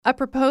A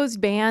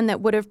proposed ban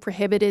that would have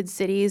prohibited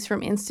cities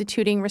from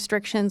instituting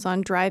restrictions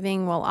on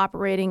driving while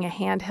operating a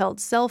handheld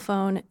cell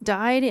phone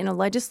died in a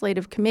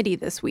legislative committee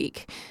this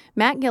week.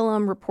 Matt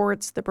Gillum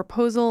reports the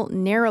proposal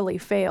narrowly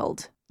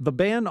failed. The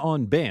ban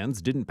on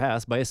bans didn't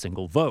pass by a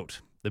single vote.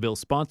 The bill's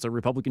sponsor,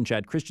 Republican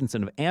Chad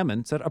Christensen of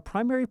Ammon, said a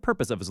primary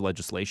purpose of his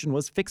legislation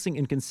was fixing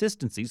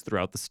inconsistencies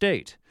throughout the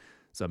state.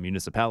 Some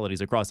municipalities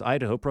across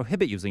Idaho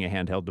prohibit using a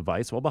handheld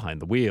device while behind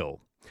the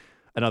wheel.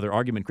 Another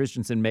argument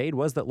Christensen made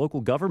was that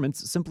local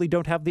governments simply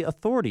don't have the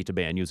authority to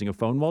ban using a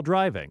phone while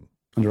driving.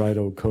 Under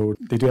Idaho code,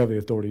 they do have the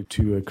authority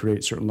to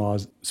create certain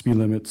laws, speed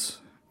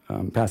limits,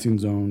 passing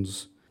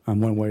zones,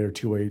 one-way or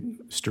two-way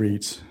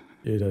streets.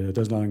 It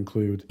does not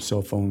include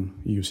cell phone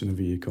use in a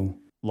vehicle.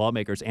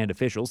 Lawmakers and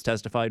officials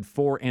testified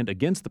for and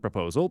against the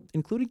proposal,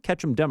 including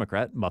Ketchum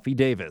Democrat Muffy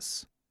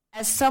Davis.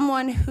 As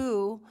someone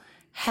who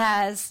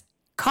has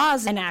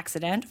caused an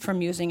accident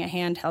from using a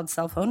handheld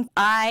cell phone,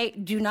 I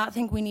do not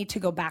think we need to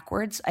go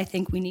backwards. I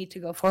think we need to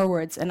go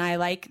forwards. And I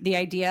like the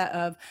idea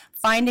of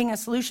finding a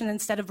solution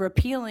instead of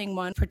repealing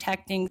one,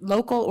 protecting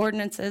local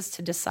ordinances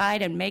to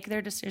decide and make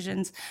their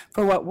decisions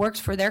for what works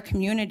for their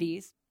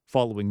communities.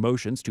 Following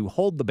motions to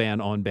hold the ban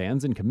on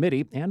bans in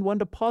committee and one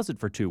to pause it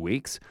for 2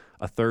 weeks,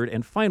 a third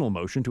and final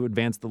motion to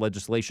advance the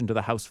legislation to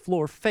the House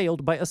floor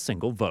failed by a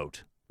single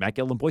vote. Matt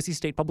Gillum, Boise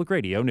State Public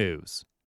Radio News.